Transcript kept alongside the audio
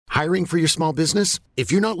Hiring for your small business?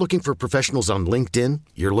 If you're not looking for professionals on LinkedIn,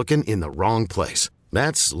 you're looking in the wrong place.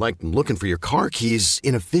 That's like looking for your car keys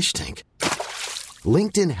in a fish tank.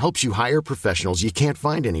 LinkedIn helps you hire professionals you can't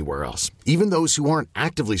find anywhere else, even those who aren't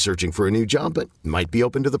actively searching for a new job but might be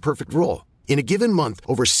open to the perfect role. In a given month,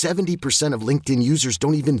 over 70% of LinkedIn users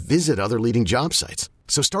don't even visit other leading job sites.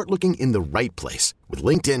 So start looking in the right place. With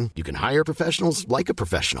LinkedIn, you can hire professionals like a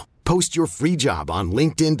professional. Post your free job on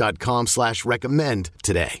linkedin.com/recommend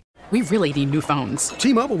today. We really need new phones.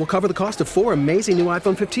 T-Mobile will cover the cost of 4 amazing new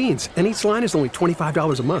iPhone 15s, and each line is only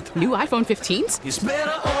 $25 a month. New iPhone 15s? It's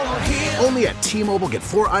better over here. Only at T-Mobile, get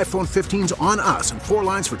 4 iPhone 15s on us and 4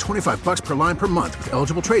 lines for $25 per line per month with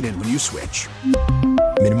eligible trade-in when you switch.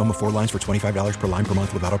 Minimum of 4 lines for $25 per line per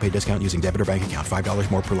month with autopay discount using debit or bank account.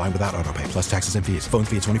 $5 more per line without autopay, plus taxes and fees. Phone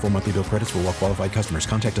fee at 24 monthly bill credits for well-qualified customers.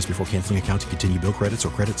 Contact us before canceling account to continue bill credits or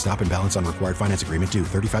credit stop and balance on required finance agreement due.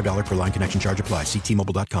 $35 per line connection charge applies. See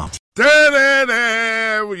T-Mobile.com.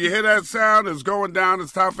 Da-da-da. When you hear that sound, it's going down.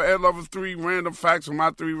 It's time for Ed Lover's 3 Random Facts. And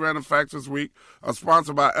my 3 Random Facts this week are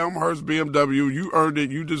sponsored by Elmhurst BMW. You earned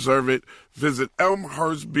it. You deserve it. Visit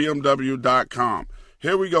elmhurstbmw.com.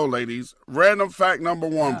 Here we go, ladies. Random fact number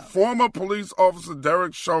 1. Former police officer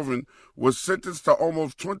Derek Chauvin was sentenced to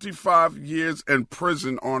almost 25 years in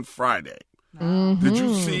prison on Friday. Mm-hmm. Did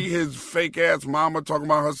you see his fake-ass mama talking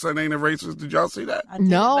about her son ain't a racist? Did y'all see that? I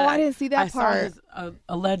didn't see that part. I saw his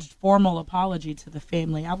alleged formal apology to the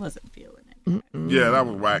family. I wasn't feeling it. Mm-mm. Yeah, that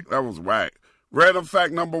was whack. Random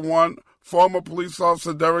fact number 1. Former police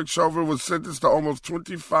officer Derek Chauvin was sentenced to almost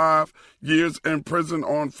 25 years in prison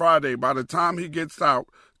on Friday. By the time he gets out,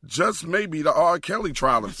 just maybe the R. Kelly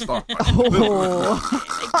trial will start.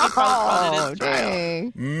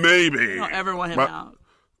 Dang. Maybe. You don't ever want him out.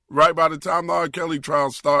 Right, by the time the R. Kelly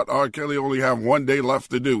trial start, R. Kelly only have 1 day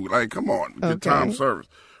left to do. Like, come on, get time service.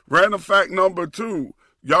 Random fact number 2.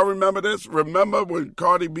 Y'all remember this? Remember when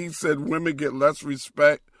Cardi B said women get less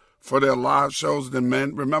respect for their live shows than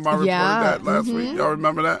men? Remember I reported that last week? Y'all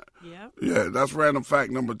remember that? Yeah. Yeah, that's random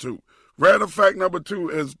fact number 2. Random fact number 2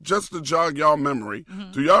 is just to jog y'all memory.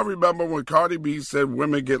 Mm-hmm. Do y'all remember when Cardi B said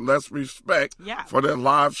women get less respect for their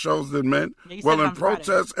live shows than men? Well, in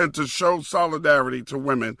protest and to show solidarity to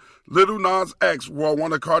women, Lil Nas X wore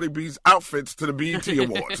one of Cardi B's outfits to the BET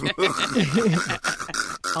Awards.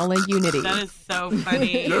 All in unity. That is so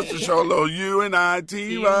funny. Just to show a little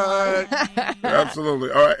unity, right?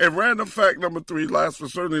 Absolutely. All right, and random fact number 3, last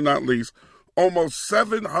but certainly not least, almost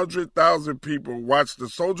 700,000 people watched the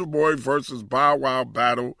Soulja Boy versus Bow Wow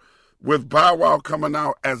battle, with Bow Wow coming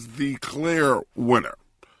out as the clear winner.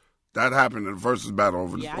 That happened in the versus battle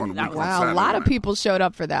on the week on Saturday. Wow, a lot of people showed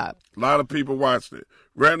up for that. A lot of people watched it.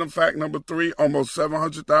 Random fact number 3, almost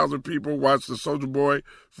 700,000 people watched the Soulja Boy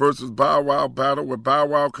versus Bow Wow battle, with Bow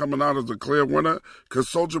Wow coming out as the clear winner because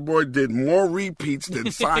Soulja Boy did more repeats than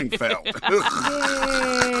Seinfeld.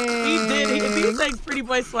 He did. He takes Pretty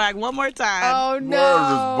Boy swag one more time. Oh, no.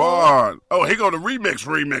 Word is born. Oh, he go to remix.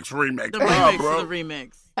 The remix bro. The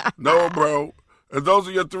remix. No, bro. And those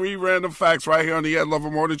are your 3 random facts right here on the Ed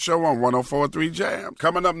Lover Morning Show on 104.3 Jam.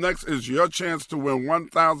 Coming up next is your chance to win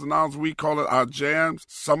 $1,000. We call it our Jam's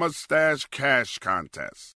Summer Stash Cash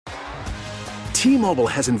Contest. T-Mobile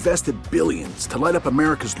has invested billions to light up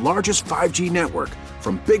America's largest 5G network,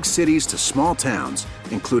 from big cities to small towns,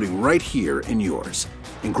 including right here in yours.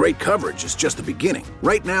 And great coverage is just the beginning.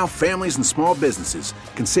 Right now, families and small businesses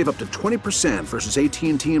can save up to 20% versus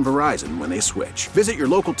AT&T and Verizon when they switch. Visit your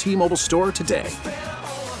local T-Mobile store today.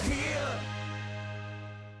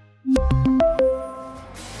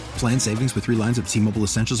 Plan savings with 3 lines of T-Mobile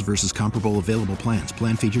Essentials versus comparable available plans.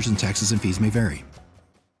 Plan features and taxes and fees may vary.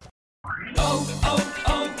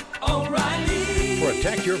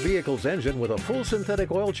 Protect your vehicle's engine with a full synthetic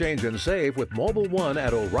oil change and save with Mobil 1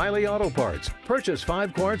 at O'Reilly Auto Parts. Purchase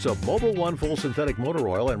 5 quarts of Mobil 1 full synthetic motor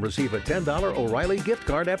oil and receive a $10 O'Reilly gift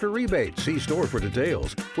card after rebate. See store for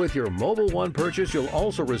details. With your Mobil 1 purchase, you'll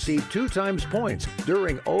also receive 2 times points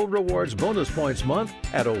during O Rewards Bonus Points Month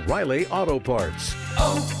at O'Reilly Auto Parts.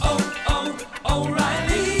 O'Reilly.